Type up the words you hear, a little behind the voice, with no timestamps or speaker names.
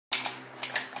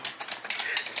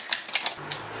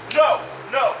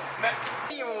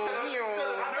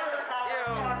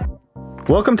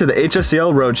Welcome to the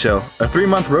HSEL Roadshow, a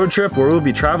 3-month road trip where we'll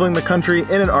be traveling the country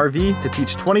in an RV to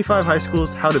teach 25 high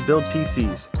schools how to build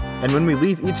PCs. And when we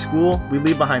leave each school, we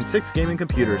leave behind 6 gaming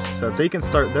computers so that they can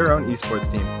start their own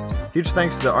esports team. Huge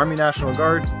thanks to the Army National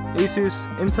Guard, ASUS,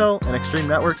 Intel, and Extreme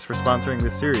Networks for sponsoring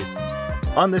this series.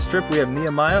 On this trip we have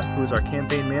Nehemiah, who is our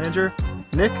campaign manager,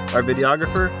 Nick, our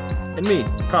videographer, and me,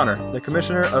 Connor, the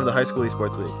commissioner of the High School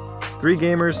Esports League. 3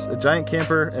 gamers, a giant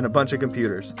camper, and a bunch of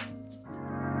computers.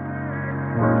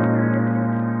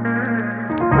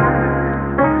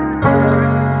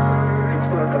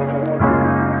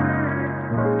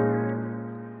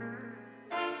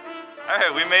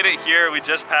 Alright, we made it here. We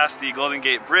just passed the Golden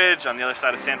Gate Bridge on the other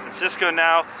side of San Francisco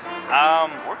now.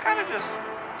 We're kind of just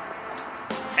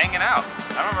hanging out.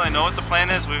 I don't really know what the plan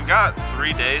is. We've got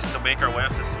 3 days to make our way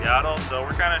up to Seattle, so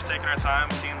we're kind of just taking our time,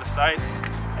 seeing the sights,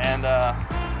 and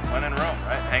when in Rome,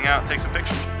 right? Hang out, take some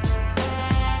pictures.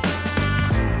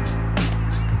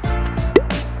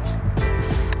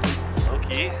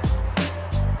 Low-key,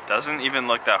 doesn't even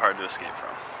look that hard to escape from.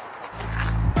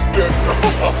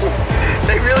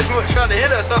 They really were trying to hit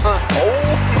us, huh? Oh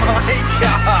my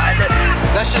god!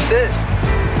 That's just it.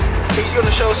 He's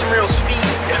gonna show us some real speed.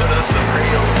 Show us some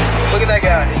real speed. Look at that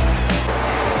guy.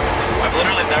 I've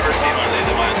literally never seen one of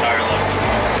these in my entire life.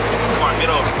 Come on,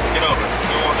 get over, get over.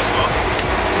 You don't want this one.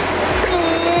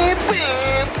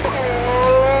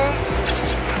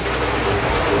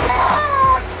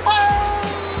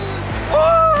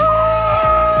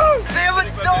 They have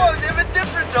a dog. They have a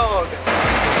different dog.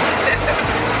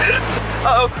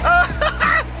 Uh-oh.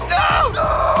 No! No!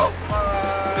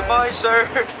 Goodbye, sir.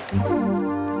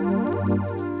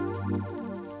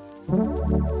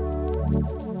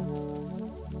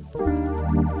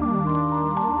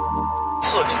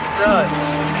 This looks nuts.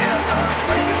 Yeah,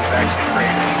 like this is actually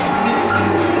crazy.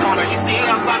 Connor, you see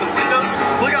outside the windows?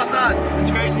 Look outside. It's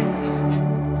crazy.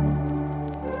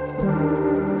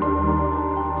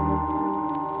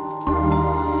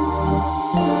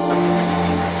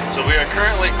 So we are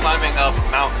currently climbing up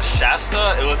Mount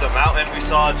Shasta. It was a mountain we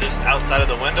saw just outside of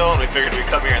the window and we figured we'd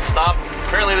come here and stop.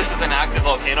 Apparently this is an active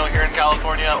volcano here in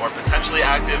California, or potentially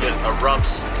active. It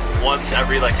erupts once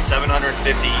every like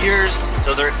 750 years.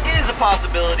 So there is a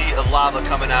possibility of lava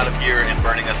coming out of here and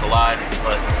burning us alive,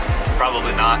 but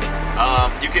probably not.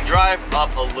 You can drive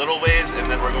up a little ways and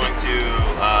then we're going to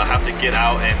have to get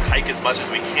out and hike as much as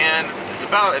we can. It's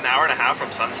about an hour and a half from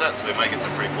sunset, so we might get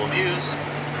some pretty cool views.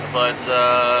 But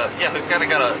yeah, we've kind of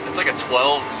got it's like a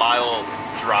 12-mile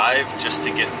drive just to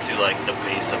get to like the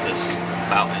base of this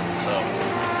mountain. So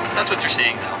that's what you're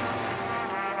seeing now.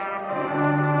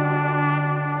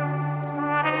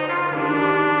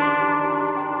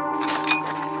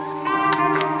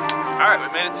 All right, we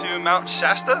made it to Mount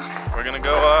Shasta. We're gonna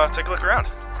go take a look around.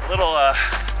 A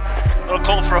little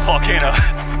cold for a volcano.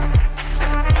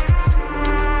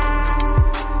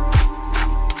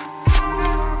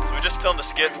 Filmed a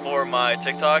skit for my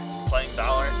TikTok playing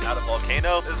Valorant out of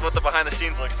volcano. This is what the behind the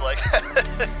scenes looks like. I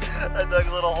dug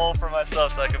a little hole for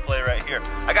myself so I could play right here.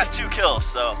 I got 2 kills,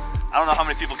 so I don't know how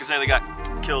many people can say they got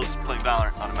kills playing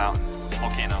Valorant on a mountain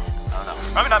volcano. I don't know.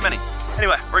 Probably not many.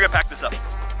 Anyway, we're gonna pack this up.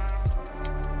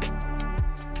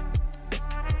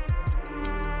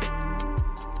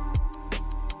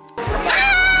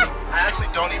 I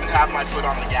actually don't even have my foot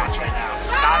on the gas right now.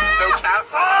 No cap.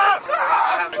 I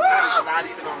have my foot not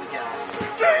even on the gas.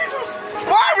 Jesus!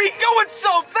 Why are we going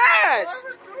so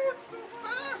fast?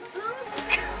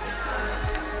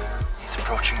 He's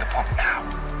approaching the pump now.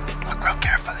 Look real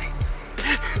carefully.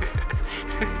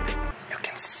 You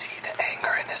can see the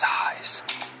anger in his eyes.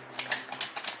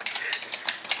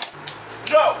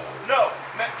 No! No!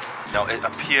 No, it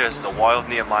appears the wall of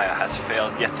Nehemiah has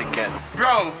failed yet again.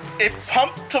 Bro, it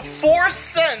pumped to 4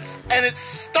 cents and it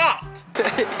stopped.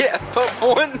 Yeah, pump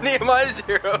 1, Nehemiah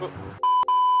 0.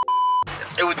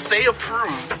 It would say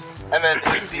approved, and then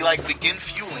it would be like begin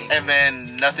fueling, and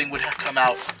then nothing would come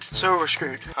out. So we're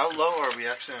screwed. How low are we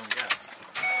actually on gas?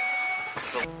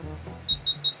 So.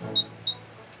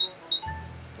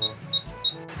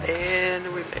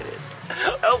 And we made it.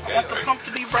 Oh, I want the pump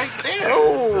to be right there.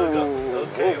 Oh,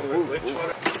 okay. Which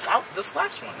one? This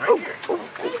last one right here.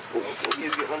 Okay.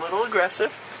 He's getting a little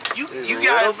aggressive. You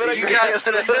guys.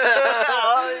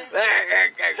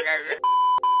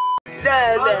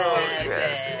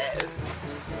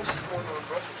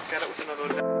 Got it with another.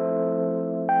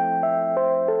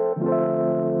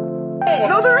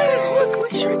 No, there is.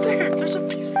 Look, he's right there. There's a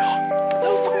piece.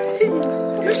 No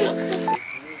way. There's a.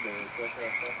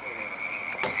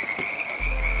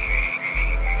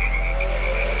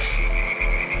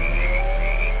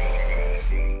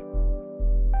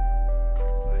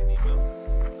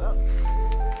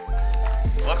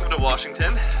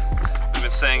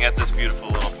 staying at this beautiful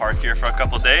little park here for a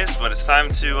couple days, but it's time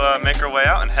to make our way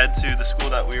out and head to the school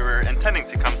that we were intending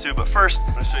to come to. But first,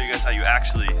 I'm gonna show you guys how you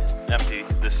actually empty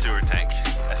this sewer tank,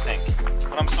 I think.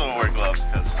 But I'm still gonna wear gloves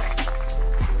because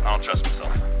I don't trust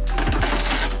myself.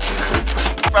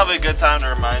 Probably a good time to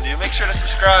remind you, make sure to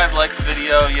subscribe, like the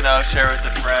video, you know, share with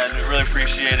a friend. We really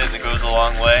appreciate it, and it goes a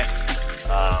long way.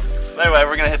 But anyway,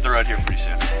 we're gonna hit the road here pretty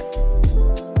soon.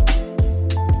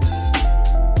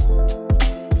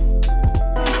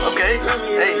 Okay,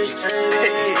 hey,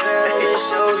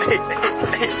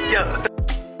 yo.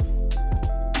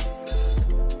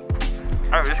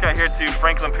 Alright, we just got here to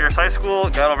Franklin Pierce High School,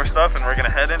 got all of our stuff, and we're gonna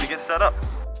head in to get set up.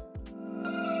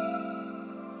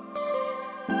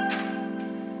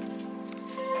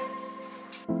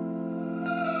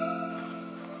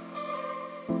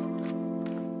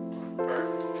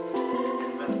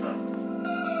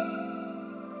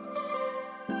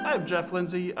 I'm Jeff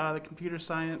Lindsay, the computer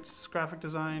science, graphic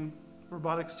design,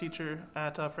 robotics teacher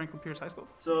at Franklin Pierce High School.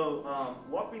 So,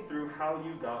 walk me through how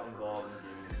you got involved in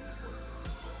gaming and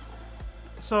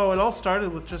esports. So it all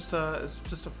started with just a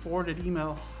forwarded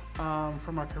email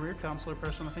from our career counselor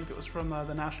person. I think it was from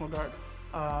the National Guard.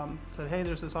 Said, hey,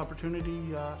 there's this opportunity,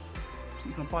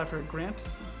 you can apply for a grant.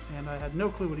 And I had no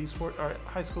clue what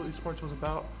high school esports was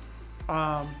about.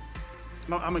 I'm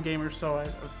a gamer, so I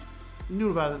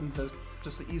knew about it in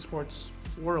just the esports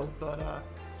world, but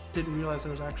didn't realize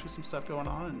there was actually some stuff going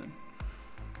on, and then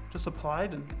just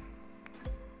applied and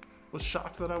was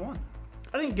shocked that I won.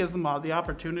 I think it gives them the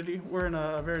opportunity. We're in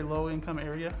a very low income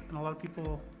area, and a lot of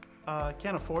people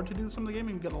can't afford to do some of the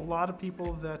gaming. We get a lot of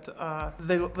people that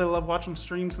they love watching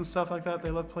streams and stuff like that.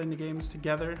 They love playing the games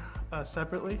together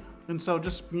separately, and so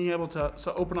just being able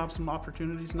to open up some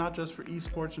opportunities, not just for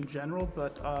esports in general,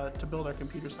 but to build our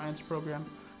computer science program.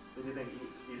 So do you think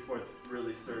esports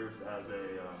really serves as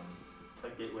a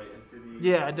gateway into the...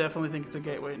 Yeah, I definitely think it's a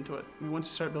gateway into it. I mean, once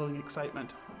you start building excitement,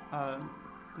 then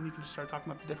you can just start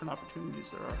talking about the different opportunities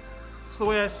there are. So the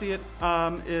way I see it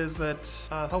is that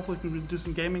hopefully we can do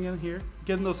some gaming in here.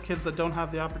 Getting those kids that don't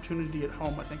have the opportunity at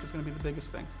home, I think, is going to be the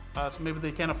biggest thing. So maybe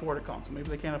they can't afford a console, maybe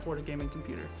they can't afford a gaming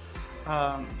computer.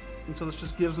 And so this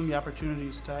just gives them the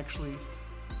opportunities to actually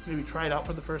maybe try it out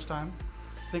for the first time.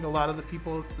 I think a lot of the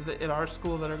people at our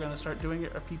school that are going to start doing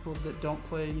it are people that don't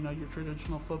play, you know, your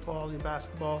traditional football, your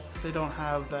basketball. They don't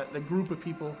have the group of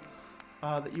people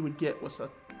that you would get with a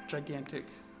gigantic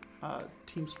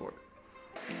team sport.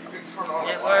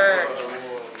 It works.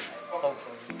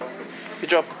 Hopefully. Good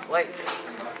job. Wait.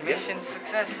 Mission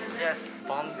success. Yes.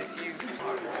 Bomb defused.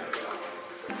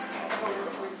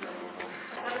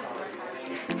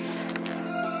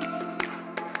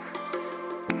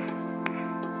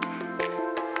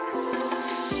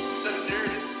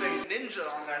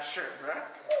 On that shirt, right?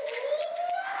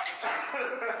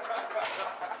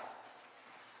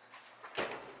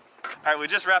 Alright, we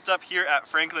just wrapped up here at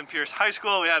Franklin Pierce High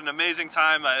School. We had an amazing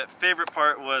time. My favorite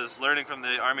part was learning from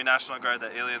the Army National Guard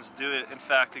that aliens do in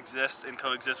fact exist and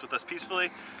coexist with us peacefully.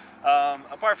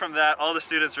 Apart from that, all the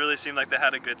students really seemed like they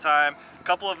had a good time. A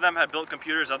couple of them had built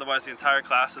computers, otherwise the entire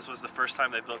class, this was the first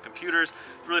time they built computers.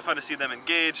 Really fun to see them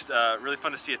engaged, really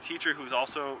fun to see a teacher who's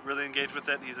also really engaged with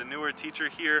it. He's a newer teacher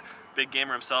here, big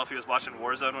gamer himself. He was watching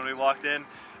Warzone when we walked in.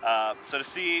 So to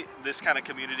see this kind of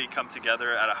community come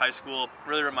together at a high school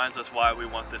really reminds us why we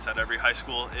want this at every high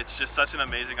school. It's just such an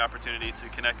amazing opportunity to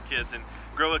connect kids and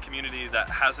grow a community that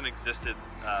hasn't existed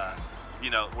you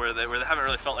know, where they haven't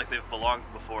really felt like they've belonged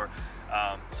before.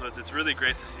 So it's really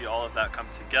great to see all of that come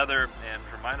together and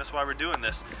remind us why we're doing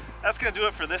this. That's gonna do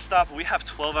it for this stop. We have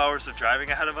 12 hours of driving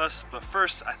ahead of us, but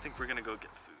first I think we're gonna go get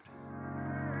food.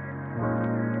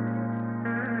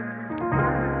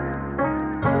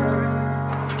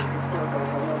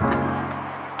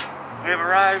 We have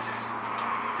arrived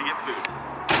to get food.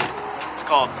 It's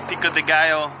called Pico de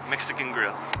Gallo Mexican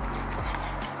Grill.